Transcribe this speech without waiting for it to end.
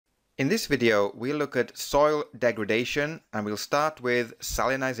In this video, we'll look at soil degradation and we'll start with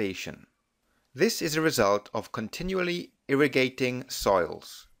salinization. This is a result of continually irrigating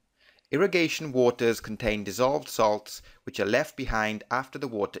soils. Irrigation waters contain dissolved salts which are left behind after the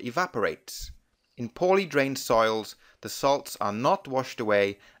water evaporates. In poorly drained soils, the salts are not washed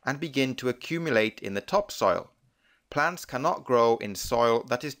away and begin to accumulate in the topsoil. Plants cannot grow in soil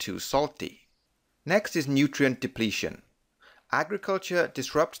that is too salty. Next is nutrient depletion. Agriculture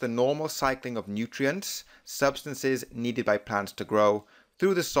disrupts the normal cycling of nutrients, substances needed by plants to grow,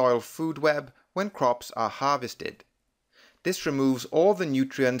 through the soil food web when crops are harvested. This removes all the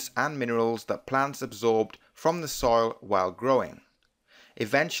nutrients and minerals that plants absorbed from the soil while growing.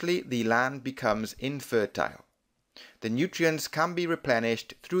 Eventually, the land becomes infertile. The nutrients can be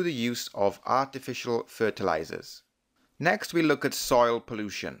replenished through the use of artificial fertilizers. Next, we look at soil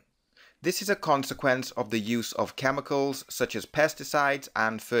pollution. This is a consequence of the use of chemicals such as pesticides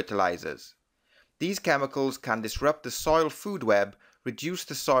and fertilizers. These chemicals can disrupt the soil food web, reduce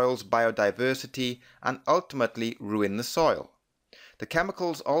the soil's biodiversity, and ultimately ruin the soil. The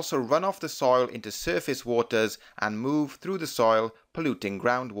chemicals also run off the soil into surface waters and move through the soil, polluting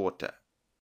groundwater.